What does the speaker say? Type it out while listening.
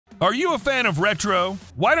Are you a fan of retro?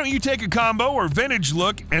 Why don't you take a combo or vintage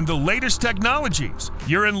look and the latest technologies?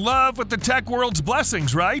 You're in love with the tech world's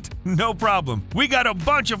blessings, right? No problem. We got a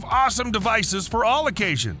bunch of awesome devices for all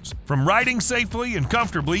occasions, from riding safely and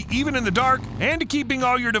comfortably even in the dark and to keeping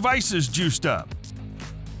all your devices juiced up.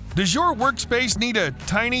 Does your workspace need a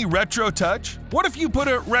tiny retro touch? What if you put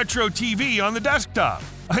a retro TV on the desktop?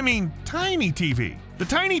 I mean, tiny TV. The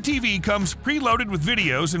Tiny TV comes preloaded with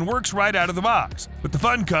videos and works right out of the box, but the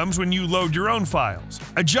fun comes when you load your own files.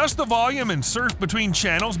 Adjust the volume and surf between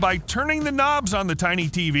channels by turning the knobs on the Tiny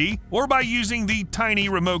TV or by using the Tiny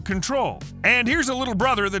remote control. And here's a little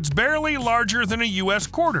brother that's barely larger than a US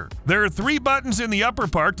quarter. There are 3 buttons in the upper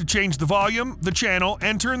part to change the volume, the channel,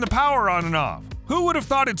 and turn the power on and off. Who would have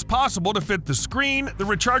thought it's possible to fit the screen, the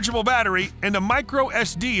rechargeable battery, and a micro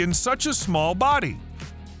SD in such a small body?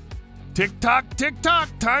 Tick-tock, tick-tock,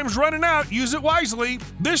 time's running out, use it wisely.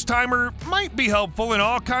 This timer might be helpful in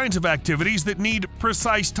all kinds of activities that need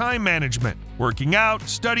precise time management. Working out,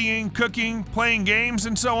 studying, cooking, playing games,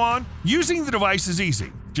 and so on. Using the device is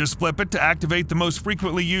easy. Just flip it to activate the most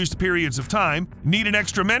frequently used periods of time. Need an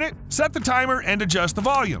extra minute? Set the timer and adjust the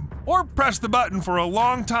volume. Or press the button for a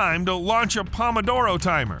long time to launch a Pomodoro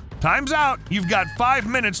timer. Time's out. You've got 5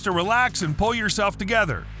 minutes to relax and pull yourself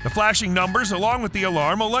together. The flashing numbers along with the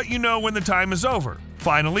alarm will let you know when the time is over.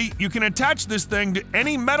 Finally, you can attach this thing to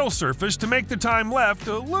any metal surface to make the time left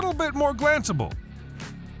a little bit more glanceable.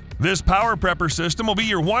 This Power Prepper system will be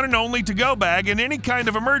your one and only to-go bag in any kind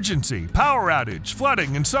of emergency, power outage,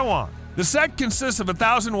 flooding, and so on. The set consists of a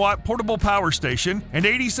 1,000-watt portable power station and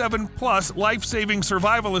 87-plus life-saving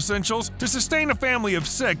survival essentials to sustain a family of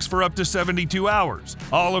 6 for up to 72 hours.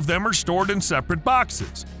 All of them are stored in separate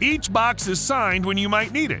boxes. Each box is signed when you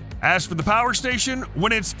might need it. As for the power station,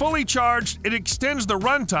 when it's fully charged, it extends the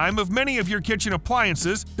runtime of many of your kitchen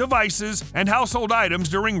appliances, devices, and household items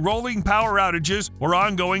during rolling power outages or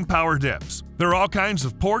ongoing power dips. There are all kinds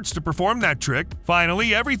of ports to perform that trick.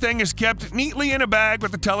 Finally, everything is kept neatly in a bag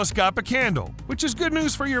with a telescopic handle, which is good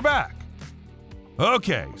news for your back.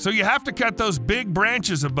 Okay, so you have to cut those big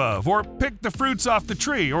branches above, or pick the fruits off the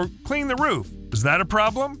tree, or clean the roof. Is that a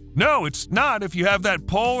problem? No, it's not if you have that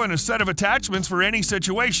pole and a set of attachments for any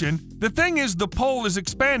situation. The thing is, the pole is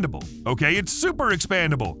expandable. Okay, it's super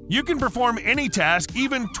expandable. You can perform any task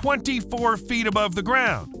even 24 feet above the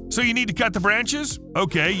ground. So you need to cut the branches?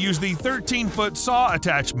 Okay, use the 13-foot saw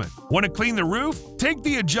attachment. Want to clean the roof? Take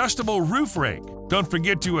the adjustable roof rake. Don't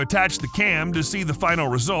forget to attach the cam to see the final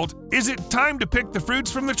result. Is it time to pick the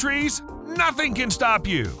fruits from the trees? Nothing can stop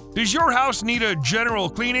you. Does your house need a general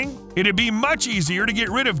cleaning? It'd be much easier to get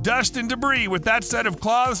rid of dust and debris with that set of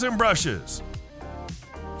cloths and brushes.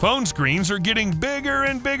 Phone screens are getting bigger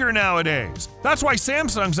and bigger nowadays. That's why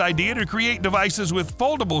Samsung's idea to create devices with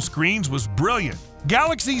foldable screens was brilliant.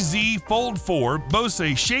 Galaxy Z Fold 4 boasts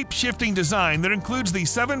a shape-shifting design that includes the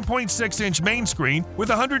 7.6-inch main screen with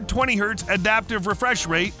 120 Hz adaptive refresh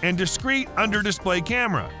rate and discrete under-display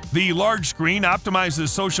camera. The large screen optimizes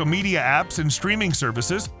social media apps and streaming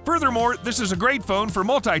services. Furthermore, this is a great phone for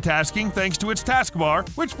multitasking thanks to its taskbar,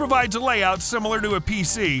 which provides a layout similar to a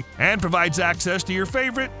PC and provides access to your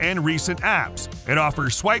favorite and recent apps. It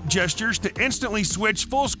offers swipe gestures to instantly switch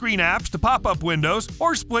full-screen apps to pop-up windows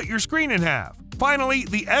or split your screen in half. Finally,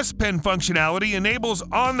 the S Pen functionality enables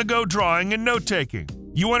on-the-go drawing and note-taking.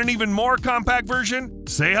 You want an even more compact version?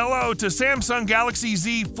 Say hello to Samsung Galaxy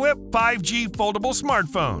Z Flip 5G foldable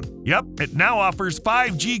smartphone. Yep, it now offers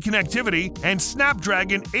 5G connectivity and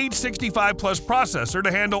Snapdragon 865 Plus processor to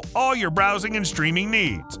handle all your browsing and streaming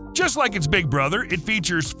needs. Just like its big brother, it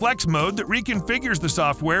features Flex Mode that reconfigures the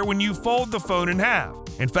software when you fold the phone in half.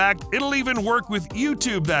 In fact, it'll even work with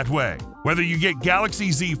YouTube that way. Whether you get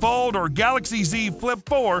Galaxy Z Fold or Galaxy Z Flip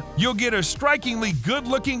 4, you'll get a strikingly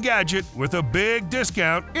good-looking gadget with a big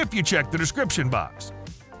discount if you check the description box.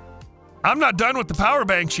 I'm not done with the power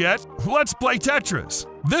banks yet. Let's play Tetris.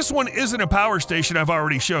 This one isn't a power station I've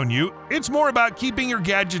already shown you. It's more about keeping your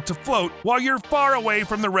gadgets afloat while you're far away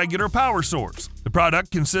from the regular power source. The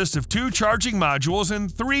product consists of 2 charging modules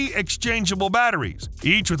and 3 exchangeable batteries,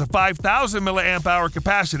 each with a 5,000 mAh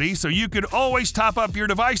capacity, so you could always top up your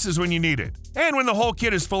devices when you need it. And when the whole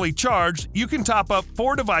kit is fully charged, you can top up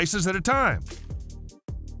 4 devices at a time.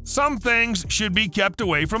 Some things should be kept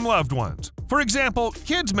away from loved ones. For example,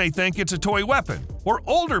 kids may think it's a toy weapon, or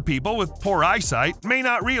older people with poor eyesight may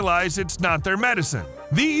not realize it's not their medicine.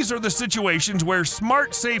 These are the situations where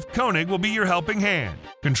Smart Safe Koenig will be your helping hand.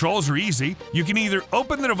 Controls are easy. You can either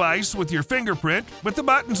open the device with your fingerprint, with the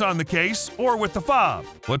buttons on the case, or with the fob.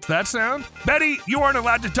 What's that sound? Betty, you aren't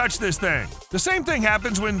allowed to touch this thing. The same thing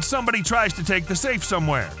happens when somebody tries to take the safe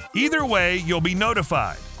somewhere. Either way, you'll be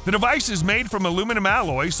notified. The device is made from aluminum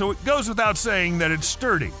alloy, so it goes without saying that it's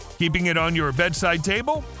sturdy. Keeping it on your bedside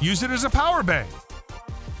table? Use it as a power bank.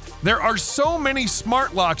 There are so many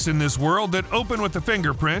smart locks in this world that open with a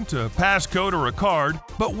fingerprint, a passcode, or a card,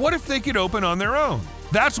 but what if they could open on their own?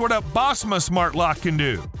 That's what a Bosma smart lock can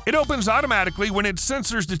do. It opens automatically when its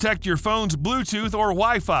sensors detect your phone's Bluetooth or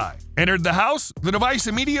Wi-Fi. Entered the house, the device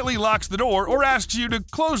immediately locks the door or asks you to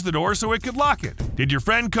close the door so it could lock it. Did your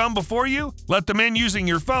friend come before you? Let them in using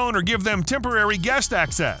your phone or give them temporary guest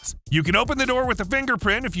access. You can open the door with a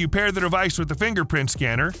fingerprint if you pair the device with a fingerprint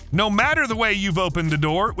scanner. No matter the way you've opened the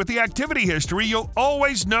door, with the activity history, you'll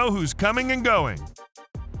always know who's coming and going.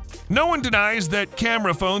 No one denies that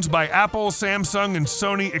camera phones by Apple, Samsung, and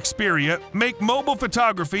Sony Xperia make mobile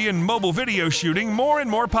photography and mobile video shooting more and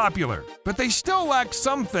more popular, but they still lack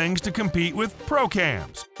some things to compete with pro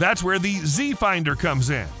cams. That's where the Z Finder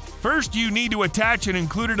comes in. First, you need to attach an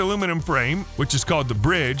included aluminum frame, which is called the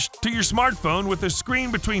bridge, to your smartphone with a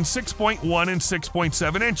screen between 6.1 and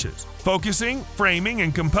 6.7 inches. Focusing, framing,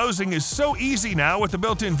 and composing is so easy now with the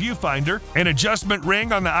built-in viewfinder. An adjustment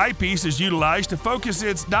ring on the eyepiece is utilized to focus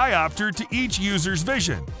its diopter to each user's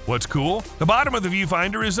vision. What's cool? The bottom of the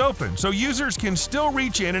viewfinder is open, so users can still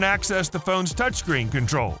reach in and access the phone's touchscreen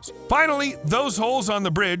controls. Finally, those holes on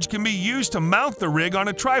the bridge can be used to mount the rig on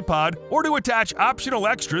a tripod or to attach optional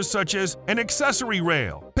extras such as an accessory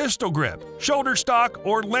rail, pistol grip, shoulder stock,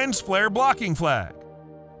 or lens flare blocking flag.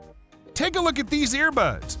 Take a look at these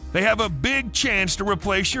earbuds. They have a big chance to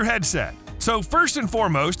replace your headset. So first and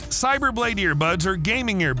foremost, Cyberblade earbuds are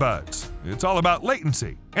gaming earbuds. It's all about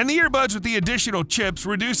latency. And the earbuds with the additional chips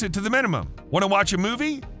reduce it to the minimum. Want to watch a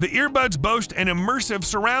movie? The earbuds boast an immersive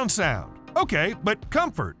surround sound. Okay, but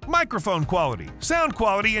comfort, microphone quality, sound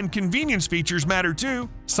quality, and convenience features matter too.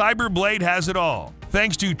 Cyberblade has it all.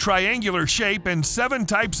 Thanks to triangular shape and 7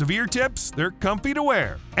 types of ear tips, they're comfy to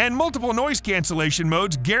wear. And multiple noise cancellation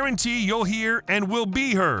modes guarantee you'll hear and will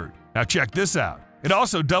be heard. Now check this out. It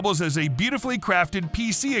also doubles as a beautifully crafted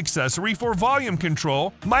PC accessory for volume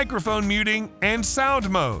control, microphone muting, and sound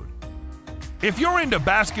mode. If you're into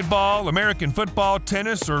basketball, American football,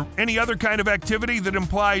 tennis, or any other kind of activity that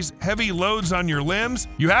implies heavy loads on your limbs,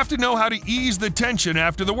 you have to know how to ease the tension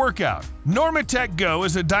after the workout. NormaTec Go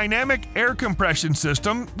is a dynamic air compression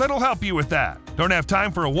system that'll help you with that. Don't have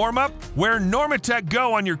time for a warm-up? Wear NormaTec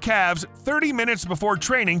Go on your calves 30 minutes before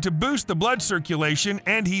training to boost the blood circulation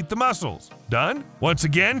and heat the muscles. Done? Once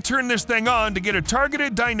again, turn this thing on to get a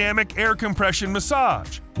targeted dynamic air compression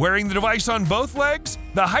massage. Wearing the device on both legs,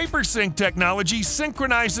 the HyperSync technology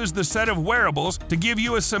synchronizes the set of wearables to give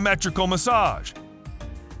you a symmetrical massage.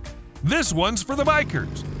 This one's for the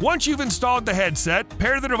bikers. Once you've installed the headset,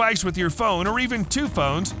 pair the device with your phone or even 2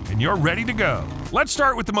 phones, and you're ready to go. Let's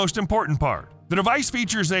start with the most important part. The device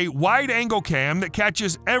features a wide-angle cam that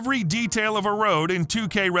catches every detail of a road in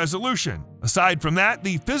 2K resolution. Aside from that,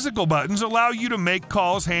 the physical buttons allow you to make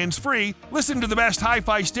calls hands-free, listen to the best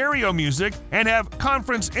hi-fi stereo music, and have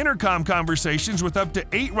conference intercom conversations with up to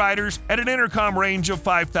 8 riders at an intercom range of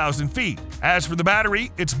 5,000 feet. As for the battery,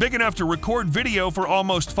 it's big enough to record video for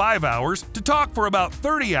almost 5 hours, to talk for about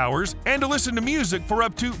 30 hours, and to listen to music for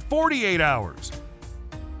up to 48 hours.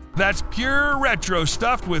 That's pure retro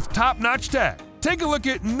stuffed with top-notch tech. Take a look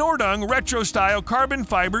at Nordung retro-style carbon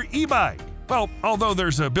fiber e-bike. Well, although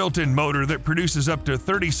there's a built-in motor that produces up to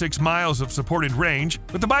 36 miles of supported range,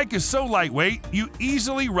 but the bike is so lightweight, you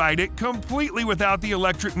easily ride it completely without the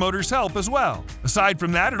electric motor's help as well. Aside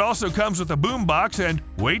from that, it also comes with a boombox and,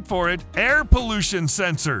 wait for it, air pollution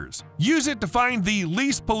sensors. Use it to find the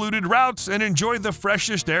least polluted routes and enjoy the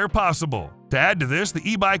freshest air possible. To add to this, the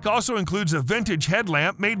e-bike also includes a vintage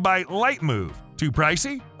headlamp made by Lightmove. Too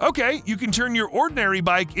pricey? Okay, you can turn your ordinary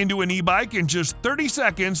bike into an e-bike in just 30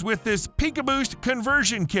 seconds with this PicoBoost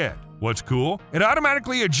conversion kit. What's cool? It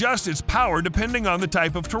automatically adjusts its power depending on the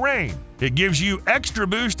type of terrain. It gives you extra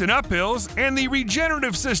boost in uphills, and the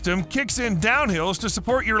regenerative system kicks in downhills to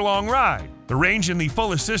support your long ride. The range in the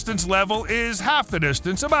full assistance level is half the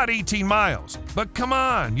distance, about 18 miles. But come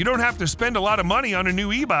on, you don't have to spend a lot of money on a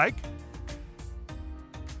new e-bike.